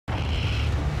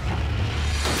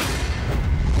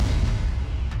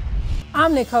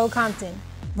I'm Nicole Compton,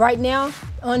 right now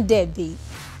on Deadbeat.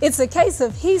 It's a case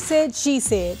of he said, she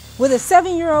said, with a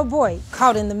 7-year-old boy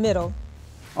caught in the middle.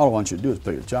 All I want you to do is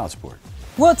pay your child support.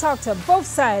 We'll talk to both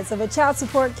sides of a child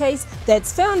support case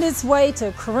that's found its way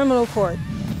to criminal court.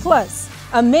 Plus,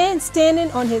 a man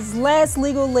standing on his last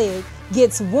legal leg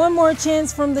gets one more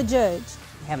chance from the judge.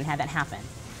 We haven't had that happen,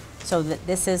 so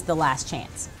this is the last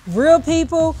chance. Real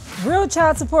people, real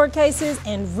child support cases,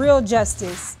 and real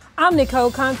justice. I'm Nicole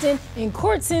Compton, and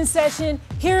court's in session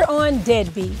here on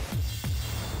Deadbeat.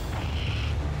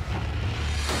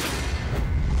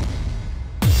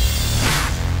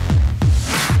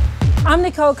 I'm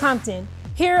Nicole Compton,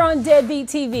 here on Deadbeat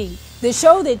TV, the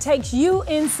show that takes you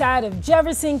inside of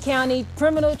Jefferson County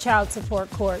Criminal Child Support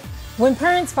Court. When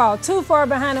parents fall too far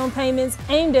behind on payments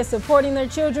aimed at supporting their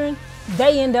children,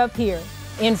 they end up here,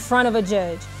 in front of a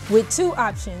judge, with two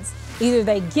options. Either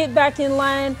they get back in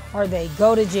line or they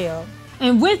go to jail.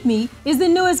 And with me is the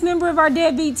newest member of our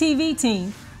Deadbeat TV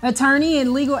team, attorney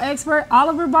and legal expert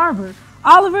Oliver Barber.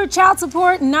 Oliver, child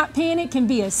support and not paying it can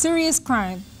be a serious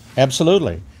crime.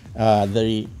 Absolutely.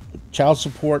 The child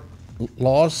support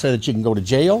laws say that you can go to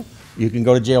jail. You can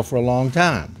go to jail for a long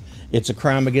time. It's a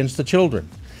crime against the children.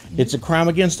 It's a crime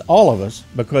against all of us,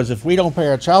 because if we don't pay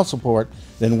our child support,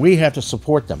 then we have to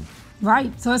support them.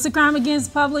 Right, so it's a crime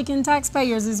against public and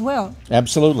taxpayers as well.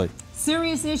 Absolutely.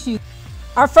 Serious issue.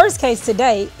 Our first case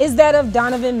today is that of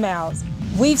Donovan Miles.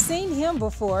 We've seen him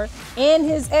before and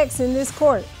his ex in this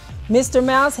court. Mr.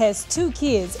 Miles has 2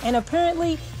 kids, and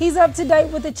apparently he's up to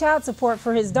date with the child support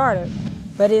for his daughter.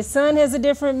 But his son has a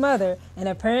different mother, and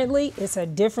apparently it's a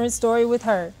different story with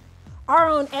her. Our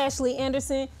own Ashley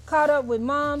Anderson caught up with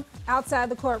Mom outside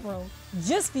the courtroom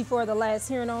just before the last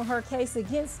hearing on her case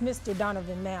against Mr.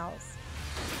 Donovan Miles.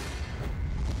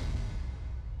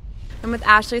 I'm with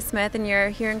Ashley Smith, and you're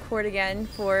here in court again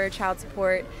for child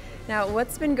support. Now,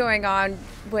 what's been going on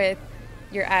with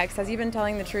your ex? Has he been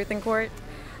telling the truth in court?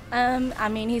 I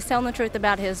mean, he's telling the truth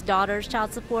about his daughter's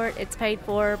child support. It's paid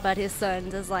for, but his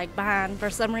son's is like behind for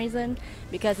some reason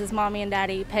because his mommy and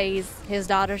daddy pays his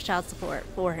daughter's child support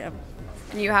for him.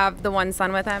 And you have the one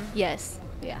son with him? Yes,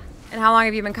 yeah. And how long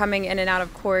have you been coming in and out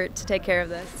of court to take care of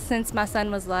this? Since my son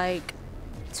was like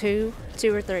 2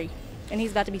 or 3, and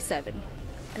he's about to be 7.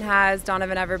 And has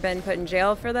Donovan ever been put in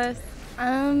jail for this?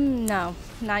 No,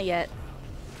 not yet.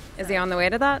 Is he on the way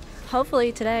to that?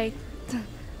 Hopefully today.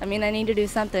 I mean, I need to do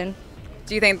something.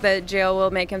 Do you think that jail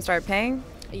will make him start paying?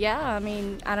 Yeah, I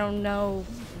mean, I don't know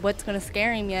what's going to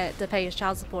scare him yet to pay his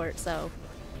child support, so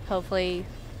hopefully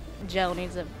jail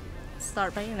needs to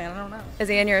start paying it. I don't know. Is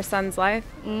he in your son's life?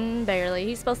 Barely.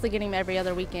 He's supposed to get him every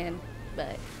other weekend,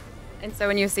 but... And so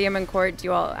when you see him in court, do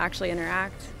you all actually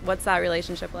interact? What's that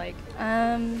relationship like?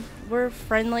 We're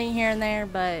friendly here and there,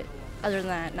 but other than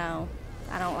that, no.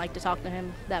 I don't like to talk to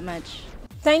him that much.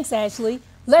 Thanks, Ashley.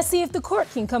 Let's see if the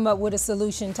court can come up with a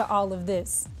solution to all of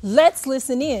this. Let's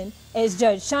listen in as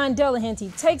Judge Sean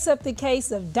Delahanty takes up the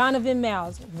case of Donovan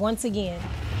Miles once again.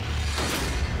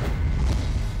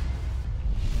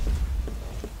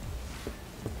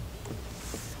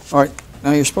 All right,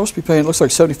 now you're supposed to be paying, looks like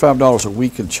 $75 a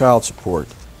week in child support.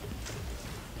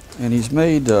 And he's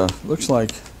made, looks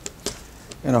like,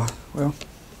 well,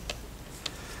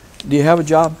 do you have a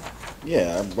job?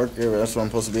 Yeah, I work here. That's what I'm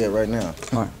supposed to be at right now.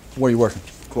 All right, where are you working?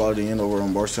 Quality Inn over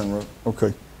on Barstow Road.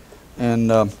 Okay.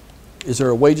 And is there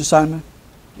a wage assignment?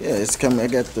 Yeah, it's coming. I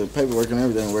got the paperwork and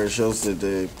everything where it shows that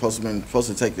they're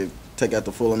supposed to take out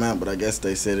the full amount, but I guess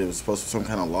they said it was supposed to be some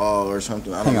kind of law or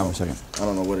something. Hang on a second. I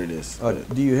don't know what it is.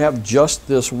 Do you have just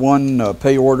this one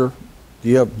pay order? Do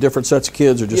you have different sets of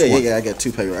kids or just one? Yeah, I got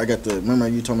 2 paper. I got remember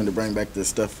you told me to bring back the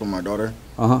stuff from my daughter?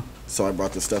 Uh-huh. So I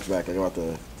brought the stuff back. I brought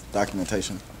the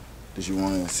documentation. Did you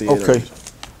want to see it? Okay.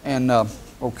 And,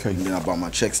 okay. And then I bought my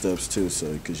check stubs too,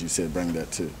 so because you said bring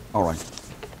that too. All right.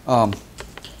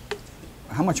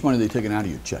 How much money are they taking out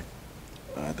of your check?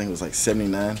 I think it was like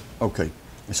 79. Okay.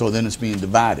 And so then it's being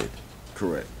divided.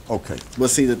 Correct. Okay. But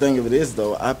see, the thing of it is,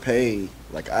 though, I pay,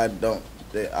 like, I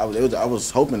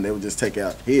was hoping they would just take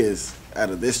out his out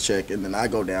of this check, and then I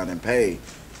go down and pay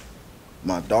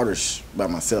my daughter's by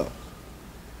myself.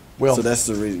 Well, so that's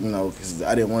the reason, you know, because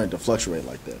I didn't want it to fluctuate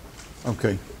like that.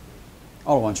 Okay.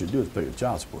 All I want you to do is pay your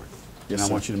child support. Yes, and I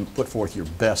sir. want you to put forth your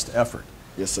best effort.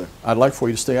 Yes, sir. I'd like for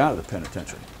you to stay out of the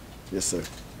penitentiary. Yes, sir.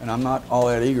 And I'm not all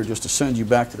that eager just to send you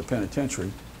back to the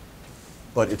penitentiary,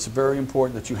 but it's very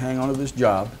important that you hang on to this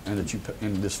job and that you,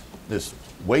 in this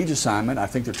wage assignment, I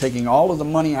think they're taking all of the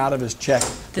money out of his check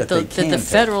that they can the take.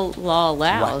 federal law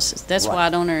allows. Right. That's Right. why I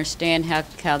don't understand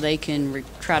how they can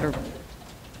try to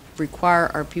require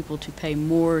our people to pay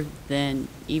more than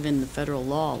even the federal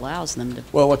law allows them to.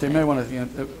 Well, what they may want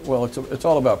to, well, it's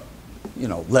all about, you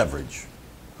know, leverage.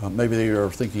 Maybe they are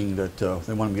thinking that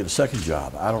they want them to get a second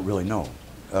job. I don't really know.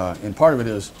 And part of it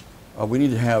is we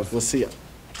need to have. Well, see,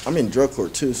 I'm in drug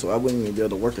court too, so I wouldn't even be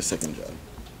able to work a second job.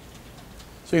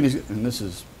 See, and this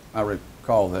is, I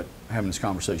recall that having this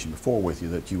conversation before with you,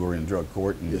 that you were in drug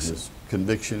court and Yes, his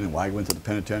conviction and why he went to the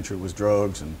penitentiary was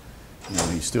drugs, and you know,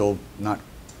 he's still not,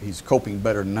 he's coping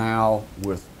better now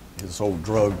with his whole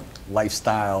drug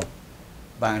lifestyle,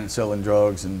 buying and selling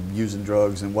drugs and using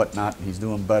drugs and whatnot. He's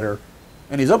doing better.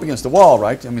 And he's up against the wall,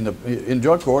 right? I mean, in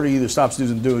drug court, he either stops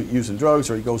using drugs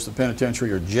or he goes to the penitentiary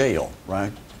or jail,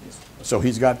 right? So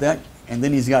he's got that, and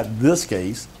then he's got this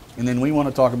case, and then we want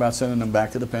to talk about sending him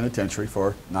back to the penitentiary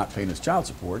for not paying his child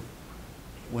support,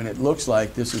 when it looks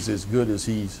like this is as good as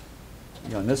he's,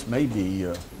 you know, and this may be,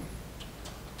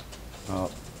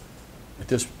 at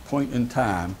this point in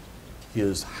time,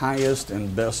 his highest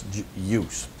and best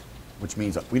use, which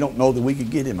means we don't know that we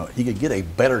could get him, he could get a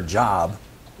better job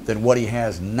than what he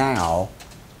has now,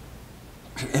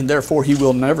 and therefore he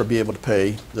will never be able to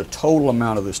pay the total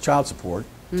amount of this child support.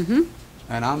 Mm-hmm.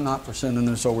 And I'm not for sending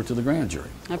this over to the grand jury.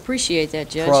 I appreciate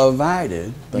that, Judge.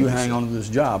 Provided you hang on to this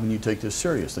job and you take this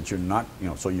serious, that you're not, you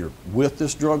know, so you're with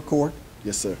this drug court.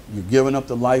 Yes, sir. You're giving up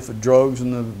the life of drugs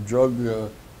and the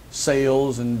drug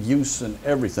sales and use and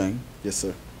everything. Yes,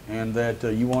 sir. And that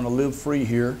you want to live free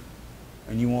here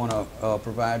and you want to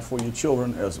provide for your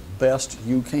children as best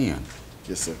you can.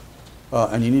 Yes, sir.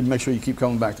 And you need to make sure you keep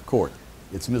coming back to court.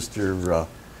 It's Mr.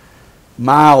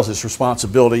 Miles'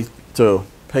 responsibility to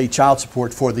pay child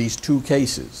support for these two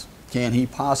cases. Can he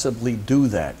possibly do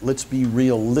that? Let's be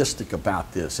realistic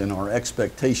about this and our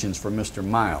expectations for Mr.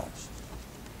 Miles.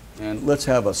 And let's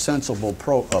have a sensible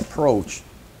approach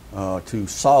to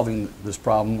solving this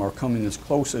problem, or coming as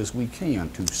close as we can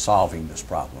to solving this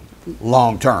problem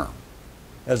long term,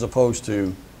 as opposed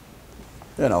to,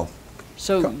 you know.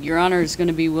 So Your Honor is going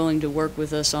to be willing to work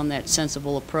with us on that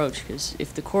sensible approach, because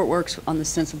if the court works on the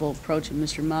sensible approach of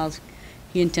Mr. Miles,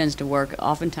 he intends to work.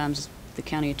 Oftentimes the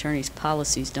county attorney's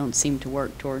policies don't seem to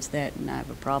work towards that, and I have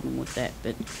a problem with that.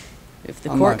 But if the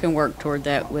court can work toward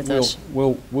that with us.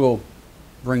 We'll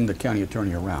bring the county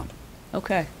attorney around.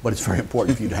 Okay. But it's very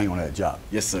important for you to hang on to that job.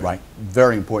 Yes, sir. Right?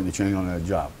 Very important that you hang on to that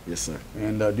job. Yes, sir.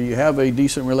 And do you have a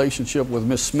decent relationship with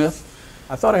Miss Smith?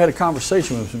 I thought I had a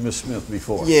conversation with Miss Smith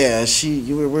before. Yeah,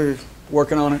 we're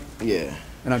working on it? Yeah.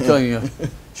 And I'm telling you,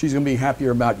 she's going to be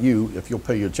happier about you if you'll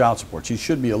pay your child support. She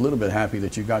should be a little bit happy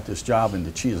that you got this job and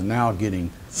that she is now getting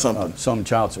some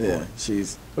child support. Yeah,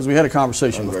 she's. Because we had a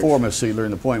conversation before, Ms. Seidler,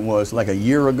 and the point was, like a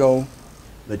year ago,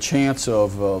 the chance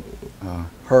of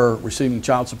her receiving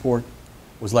child support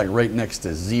was like right next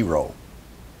to zero.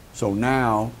 So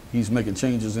now he's making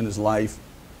changes in his life,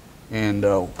 and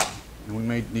we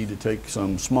may need to take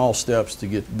some small steps to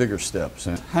get bigger steps.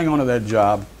 And hang on to that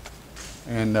job,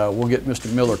 and we'll get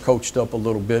Mr. Miller coached up a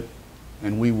little bit,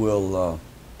 and we will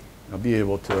be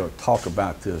able to talk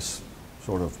about this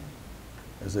sort of,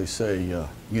 as they say,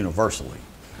 universally.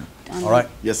 All right?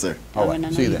 Yes, sir. All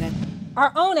right. See you then.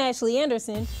 Our own Ashley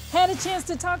Anderson had a chance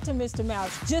to talk to Mr.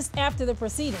 Miles just after the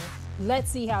proceeding.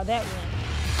 Let's see how that went.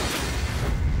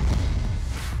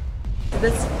 Did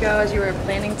this go as you were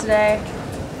planning today?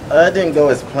 It didn't go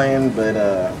as planned, but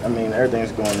I mean,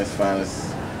 everything's going as fine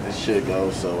as it should go.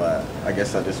 So I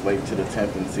guess I'll just wait to the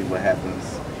 10th and see what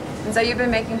happens. And so you've been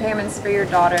making payments for your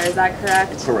daughter, is that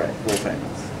correct? Correct, full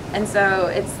payments. And so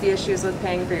it's the issues with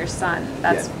paying for your son.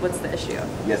 That's what's the issue.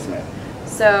 Yes, ma'am.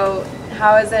 So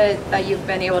how is it that you've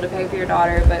been able to pay for your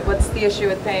daughter, but what's the issue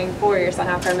with paying for your son?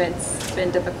 How come it's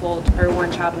been difficult for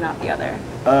one child and not the other?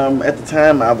 At the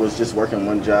time, I was just working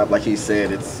one job. Like he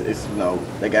said, it's you know,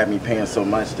 they got me paying so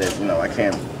much that, you know, I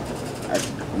can't,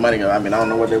 money, I mean, I don't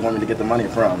know where they want me to get the money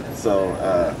from. So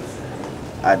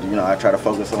I try to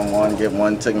focus on one, get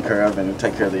one taken care of, and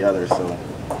take care of the other. So.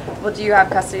 Well, do you have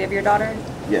custody of your daughter?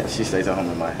 Yeah, she stays at home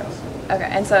in my house. Okay,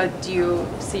 and so do you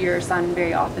see your son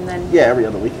very often then? Yeah, every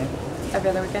other weekend. Every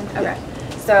other weekend? Okay. Yeah.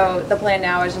 So the plan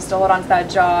now is just to hold on to that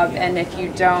job, and if you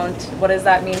don't, what does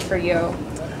that mean for you?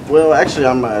 Well, actually,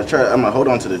 I'm gonna hold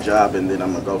on to the job, and then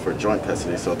I'm gonna go for joint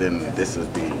custody. So then this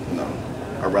would be, you know,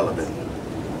 irrelevant.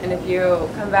 And if you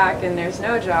come back and there's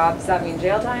no job, does that mean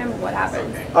jail time? What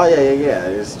happens? Oh yeah.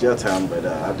 It's jail time, but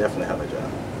I definitely have a job.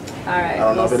 All right. I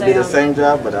don't know if it'll be the same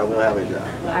job, but I will have a job.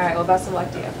 All right. Well, best of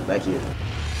luck to you. Thank you.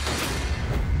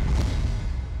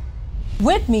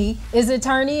 With me is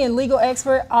attorney and legal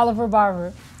expert Oliver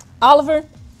Barber. Oliver,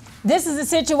 this is a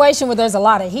situation where there's a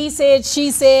lot of he said,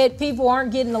 she said, people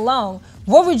aren't getting along.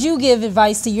 What would you give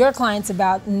advice to your clients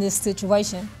about in this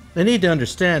situation? They need to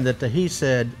understand that the he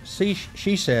said,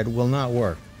 she said will not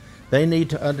work. They need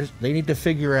to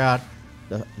figure out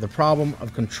the problem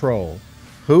of control.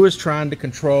 Who is trying to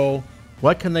control?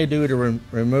 What can they do to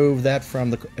remove that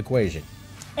from the equation?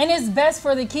 And it's best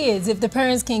for the kids if the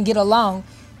parents can get along.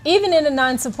 Even in a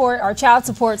non-support or child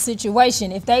support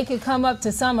situation, if they could come up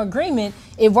to some agreement,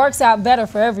 it works out better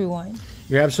for everyone.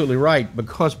 You're absolutely right,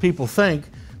 because people think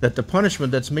that the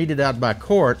punishment that's meted out by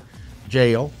court,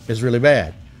 jail, is really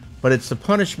bad. But it's the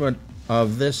punishment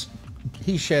of this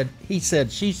he said,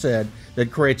 she said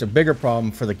that creates a bigger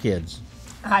problem for the kids.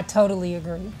 I totally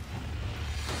agree.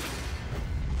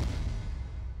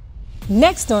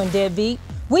 Next on Deadbeat,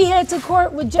 we head to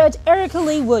court with Judge Erica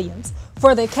Lee Williams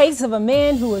for the case of a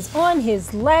man who is on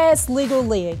his last legal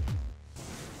leg.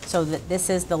 So this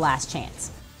is the last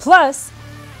chance. Plus,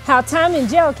 how time in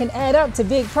jail can add up to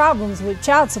big problems with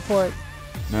child support.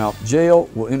 Now, jail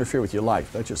will interfere with your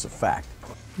life. That's just a fact.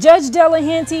 Judge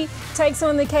Delahanty takes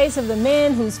on the case of the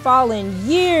man who's fallen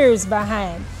years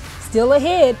behind. Still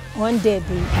ahead on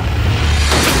Deadbeat.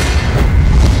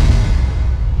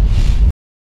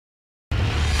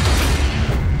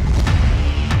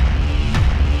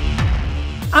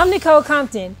 I'm Nicole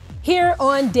Compton, here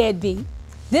on Deadbeat.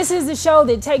 This is the show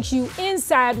that takes you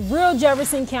inside real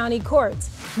Jefferson County courts.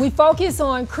 We focus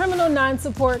on criminal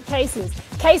non-support cases,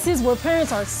 cases where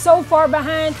parents are so far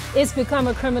behind, it's become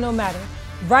a criminal matter.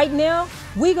 Right now,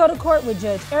 we go to court with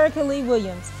Judge Erica Lee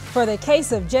Williams for the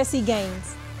case of Jesse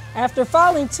Gaines. After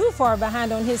falling too far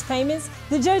behind on his payments,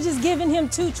 the judge is giving him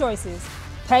two choices: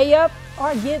 pay up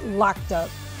or get locked up.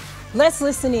 Let's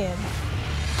listen in.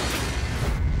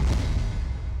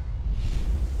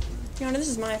 Your Honor, this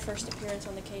is my first appearance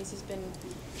on the case. He's been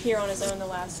here on his own the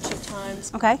last 2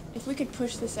 times. Okay. If we could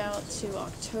push this out to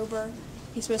October,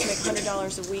 he's supposed to make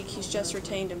 $100 a week. He's just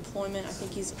retained employment. I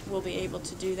think will be able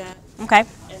to do that. Okay.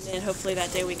 And then hopefully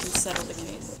that day we can settle the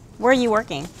case. Where are you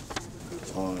working?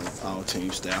 On all team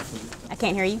staffing. I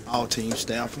can't hear you. All team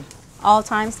staffing.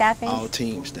 All-time staffing? All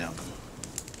team staffing.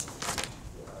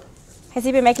 Has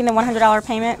he been making the $100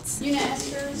 payments?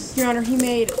 Your Honor, he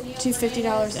made two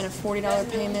 $50 and a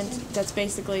 $40 payment. That's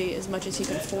basically as much as he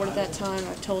could afford at that time.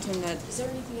 I've told him that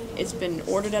it's been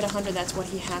ordered at $100. That's what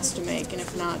he has to make, and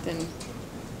if not, then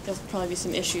there'll probably be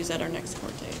some issues at our next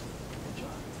court date.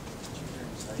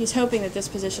 He's hoping that this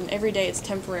position, every day it's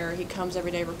temporary. He comes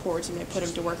every day, reports, and they put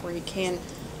him to work where he can,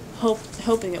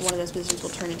 hoping that one of those positions will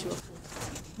turn into a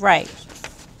full-time. Right.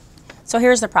 So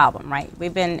here's the problem, right?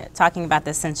 We've been talking about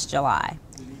this since July,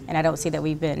 and I don't see that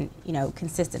we've been,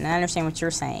 consistent. And I understand what you're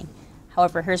saying.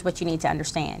 However, here's what you need to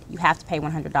understand. You have to pay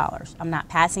 $100. I'm not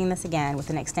passing this again with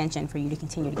an extension for you to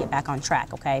continue to get back on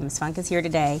track, okay? Ms. Funk is here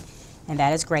today, and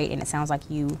that is great, and it sounds like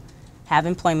you have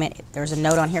employment. There's a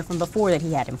note on here from before that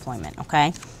he had employment,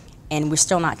 okay? And we're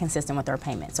still not consistent with our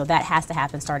payment. So that has to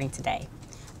happen starting today.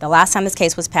 The last time this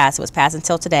case was passed, it was passed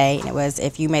until today, and it was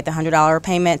if you made the $100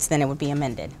 payments, then it would be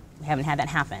amended. We haven't had that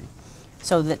happen.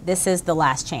 So this is the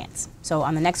last chance. So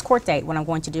on the next court date, what I'm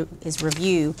going to do is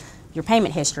review your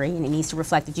payment history, and it needs to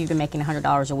reflect that you've been making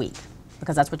 $100 a week,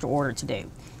 because that's what you're ordered to do.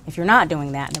 If you're not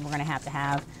doing that, then we're going to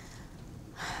have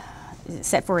is it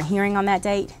set for a hearing on that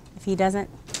date if he doesn't?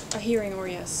 A hearing or,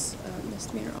 yes,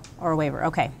 misdemeanor. Or a waiver,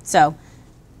 okay. So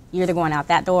you're either going out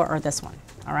that door or this one,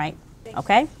 all right?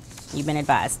 Okay? You've been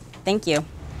advised. Thank you.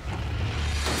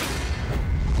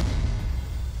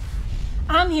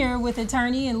 I'm here with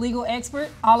attorney and legal expert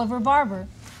Oliver Barber.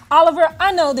 Oliver,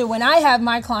 I know that when I have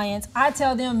my clients, I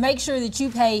tell them make sure that you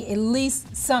pay at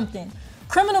least something.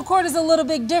 Criminal court is a little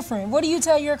bit different. What do you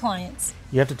tell your clients?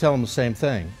 You have to tell them the same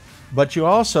thing. But you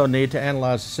also need to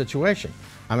analyze the situation.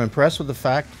 I'm impressed with the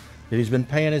fact that he's been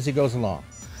paying as he goes along.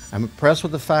 I'm impressed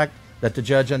with the fact that the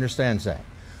judge understands that.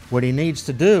 What he needs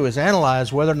to do is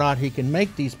analyze whether or not he can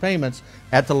make these payments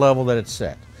at the level that it's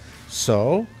set.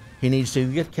 So he needs to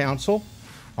get counsel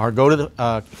or go to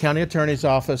the county attorney's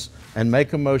office and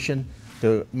make a motion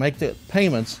to make the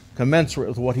payments commensurate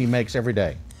with what he makes every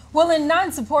day. Well, in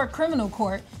non-support criminal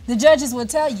court, the judges will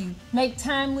tell you, make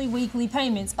timely weekly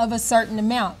payments of a certain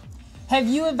amount. Have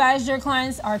you advised your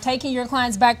clients or taken your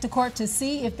clients back to court to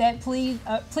see if that plea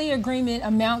agreement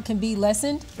amount can be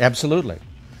lessened? Absolutely.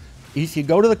 If you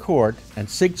go to the court and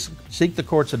seek the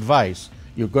court's advice,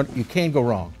 you can't go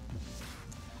wrong.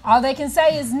 All they can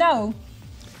say is no.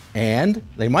 And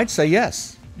they might say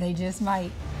yes. They just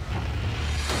might.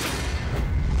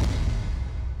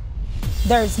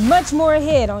 There's much more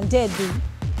ahead on Deadbeat.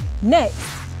 Next,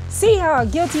 see how a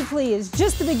guilty plea is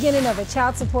just the beginning of a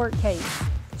child support case.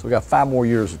 So we got 5 more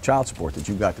years of child support that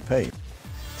you've got to pay.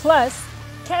 Plus,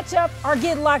 catch up or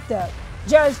get locked up.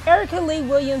 Judge Erica Lee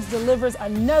Williams delivers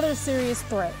another serious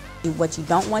threat. What you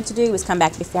don't want to do is come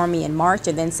back before me in March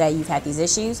and then say you've had these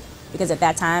issues, because at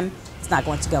that time, it's not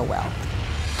going to go well.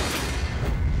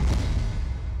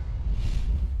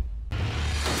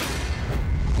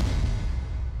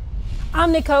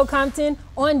 I'm Nicole Compton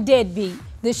on Deadbeat,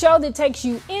 the show that takes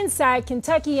you inside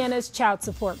Kentuckiana's child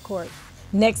support court.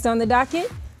 Next on the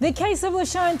docket, the case of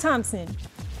LaShawn Thompson.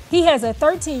 He has a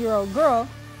 13-year-old girl,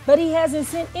 but he hasn't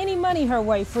sent any money her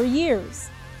way for years.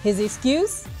 His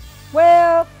excuse?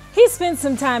 Well, he spent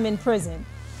some time in prison.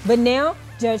 But now,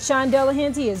 Judge Sean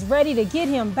Delahanty is ready to get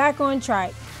him back on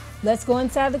track. Let's go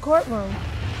inside the courtroom.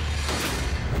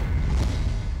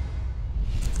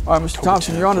 All right, Mr.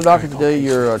 Thompson, you're on the docket today.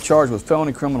 You're charged with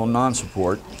felony criminal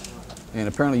non-support, and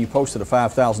apparently you posted a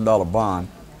 $5,000 bond.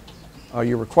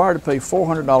 You're required to pay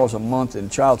 $400 a month in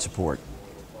child support.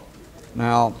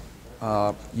 Now,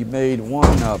 you made one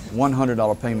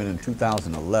 $100 payment in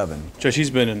 2011. Judge,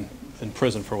 he's been in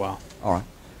prison for a while. All right.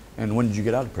 And when did you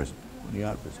get out of prison? When did you get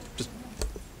out of prison?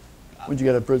 When did you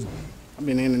get out of prison? I've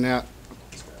been in and out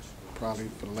probably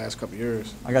for the last couple of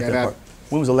years. I got that part.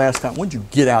 When was the last time? When did you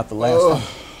get out the last time?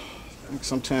 I think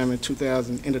sometime in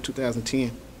end of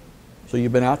 2010. So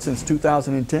you've been out since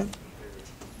 2010?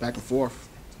 Back and forth.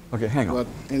 Okay, hang on. But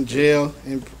in jail.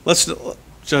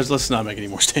 Judge, let's not make any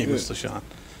more statements, LaShawn.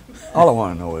 All I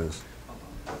want to know is,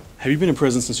 have you been in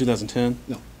prison since 2010?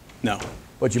 No. No.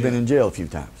 But you've been in jail a few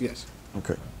times? Yes.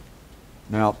 Okay.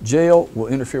 Now, jail will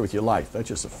interfere with your life. That's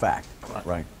just a fact,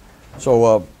 right?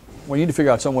 So we need to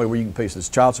figure out some way where you can pay this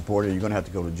child support, or you're going to have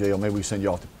to go to jail. Maybe we send you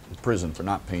off to prison for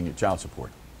not paying your child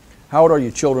support. How old are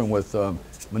your children with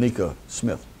Monica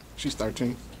Smith? She's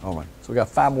 13. All right. So we got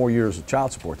 5 more years of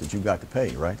child support that you've got to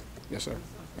pay, right? Yes, sir.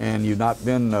 And you've not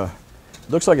been,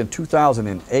 looks like in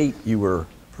 2008 you were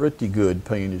pretty good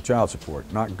paying your child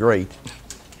support. Not great,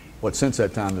 but since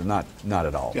that time, not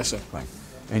at all. Yes, sir. Right.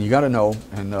 And you got to know,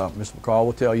 and Mr. McCall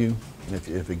will tell you, and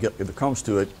if it comes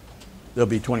to it, there'll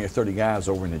be 20 or 30 guys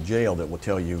over in the jail that will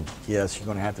tell you, yes, you're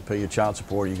going to have to pay your child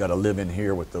support. You got to live in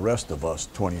here with the rest of us,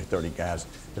 20 or 30 guys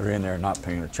that are in there not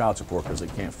paying their child support because they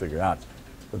can't figure out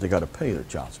that they got to pay their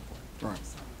child support. Right.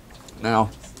 Now,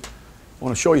 I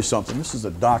want to show you something. This is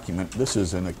a document. This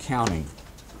is an accounting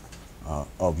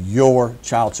of your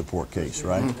child support case,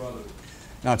 right? Mm-hmm.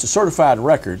 Now, it's a certified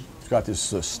record. It's got this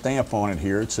stamp on it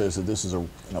here. It says that this is an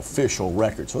official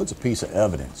record, so it's a piece of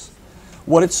evidence.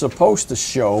 What it's supposed to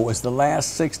show is the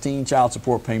last 16 child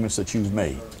support payments that you've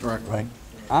made. Right.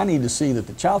 I need to see that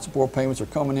the child support payments are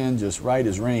coming in just right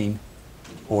as rain,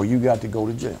 or you got to go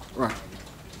to jail. Right.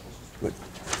 Good.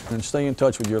 Then stay in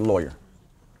touch with your lawyer.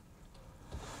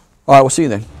 All right, we'll see you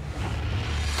then.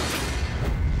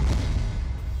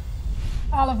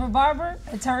 Oliver Barber,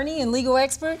 attorney and legal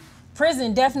expert.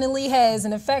 Prison definitely has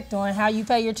an effect on how you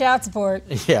pay your child support.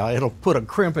 Yeah, it'll put a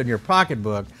crimp in your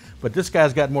pocketbook, but this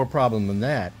guy's got more problem than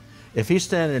that. If he's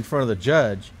standing in front of the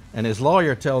judge and his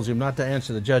lawyer tells him not to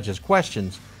answer the judge's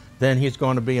questions, then he's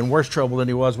going to be in worse trouble than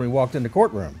he was when he walked in the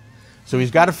courtroom. So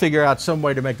he's got to figure out some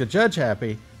way to make the judge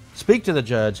happy, speak to the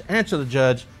judge, answer the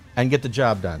judge, and get the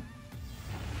job done.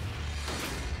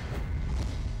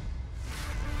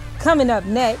 Coming up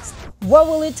next, what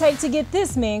will it take to get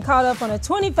this man caught up on a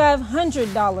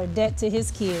 $2,500 debt to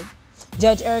his kid?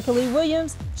 Judge Erica Lee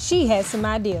Williams, she has some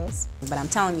ideas. But I'm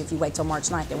telling you, if you wait till March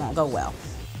 9th, it won't go well.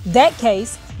 That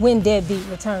case when Deadbeat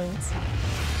returns.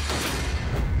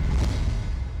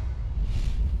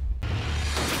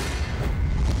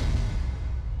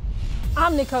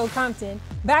 I'm Nicole Compton,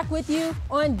 back with you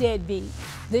on Deadbeat,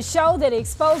 the show that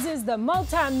exposes the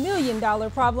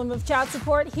multi-million-dollar problem of child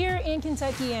support here in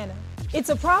Kentuckiana. It's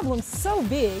a problem so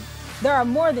big, there are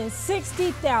more than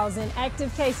 60,000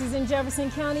 active cases in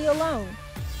Jefferson County alone.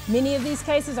 Many of these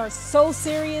cases are so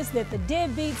serious that the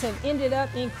deadbeats have ended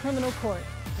up in criminal court,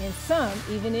 and some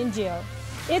even in jail.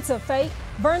 It's a fate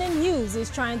Vernon Hughes is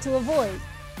trying to avoid,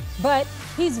 but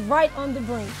he's right on the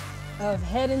brink of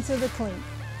heading to the clink.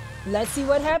 Let's see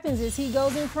what happens as he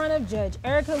goes in front of Judge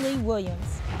Erica Lee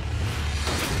Williams.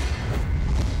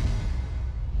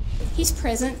 He's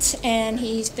present and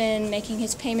he's been making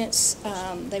his payments.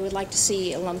 They would like to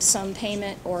see a lump sum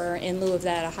payment or in lieu of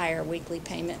that a higher weekly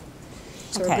payment.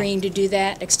 So we're agreeing to do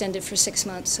that, extend it for 6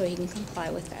 months so he can comply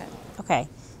with that. Okay,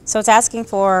 so it's asking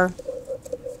for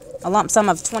a lump sum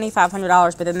of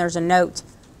 $2,500, but then there's a note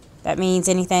that means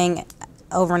anything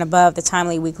over and above the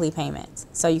timely weekly payment.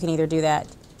 So you can either do that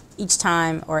each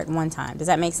time or at one time. Does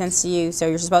that make sense to you? So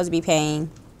you're supposed to be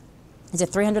paying, is it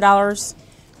 $300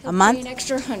 a month? He'll pay an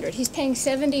extra $100. He's paying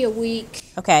 $70 a week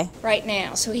right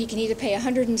now, so he can either pay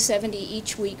 $170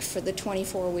 each week for the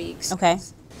 24 weeks. Okay.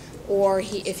 or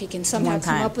if he can somehow One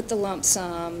come time. up with the lump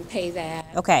sum, pay that.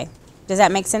 Okay. Does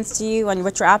that make sense to you on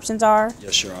what your options are?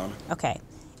 Yes, Your Honor. Okay.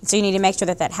 So you need to make sure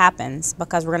that that happens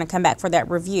because we're going to come back for that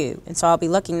review. And so I'll be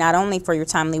looking not only for your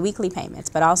timely weekly payments,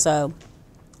 but also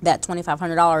that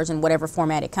 $2,500 in whatever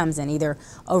format it comes in, either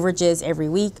overages every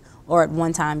week or at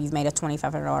one time you've made a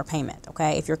 $2,500 payment,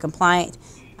 okay? If you're compliant.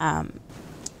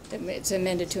 It's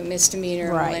amended to a misdemeanor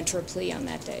and Right. we'll enter a plea on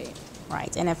that date.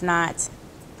 Right, and if not,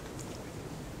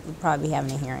 you'd probably be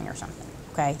having a hearing or something,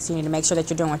 okay? So you need to make sure that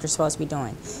you're doing what you're supposed to be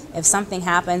doing. If something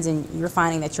happens and you're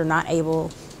finding that you're not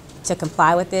able to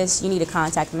comply with this, you need to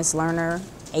contact Ms. Lerner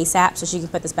ASAP so she can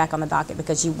put this back on the docket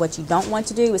because what you don't want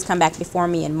to do is come back before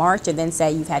me in March and then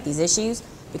say you've had these issues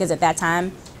because at that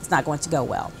time, it's not going to go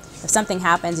well. If something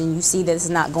happens and you see that this is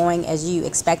not going as you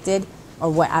expected or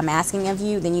what I'm asking of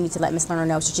you, then you need to let Ms. Lerner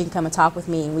know so she can come and talk with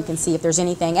me and we can see if there's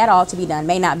anything at all to be done.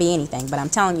 May not be anything, but I'm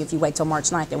telling you if you wait till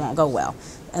March 9th, it won't go well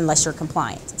unless you're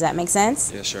compliant. Does that make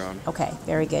sense? Yes, Your Honor. Okay,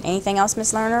 very good. Anything else,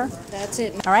 Ms. Lerner? That's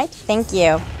it. All right, thank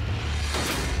you.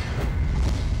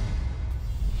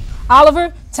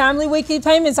 Oliver, timely weekly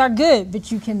payments are good,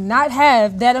 but you cannot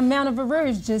have that amount of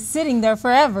arrears just sitting there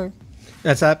forever.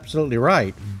 That's absolutely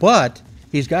right. But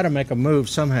he's got to make a move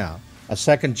somehow. A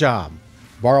second job,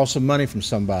 borrow some money from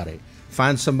somebody,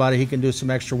 find somebody he can do some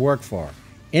extra work for.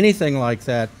 Anything like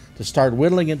that to start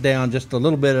whittling it down just a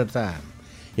little bit at a time.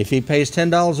 If he pays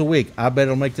 $10 a week, I bet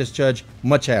it'll make this judge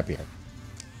much happier.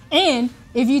 And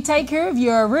if you take care of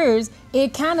your arrears,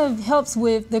 it kind of helps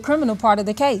with the criminal part of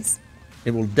the case.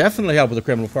 It will definitely help with the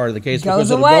criminal part of the case Goes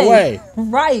because it'll away. go away.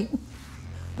 Right.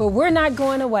 But we're not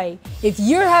going away. If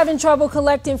you're having trouble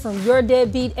collecting from your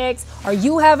deadbeat ex or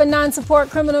you have a non-support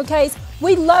criminal case,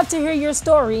 we'd love to hear your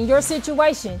story and your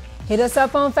situation. Hit us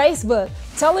up on Facebook.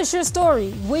 Tell us your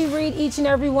story. We read each and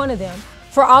every one of them.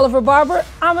 For Oliver Barber,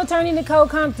 I'm attorney Nicole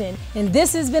Compton, and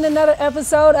this has been another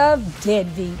episode of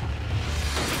Deadbeat.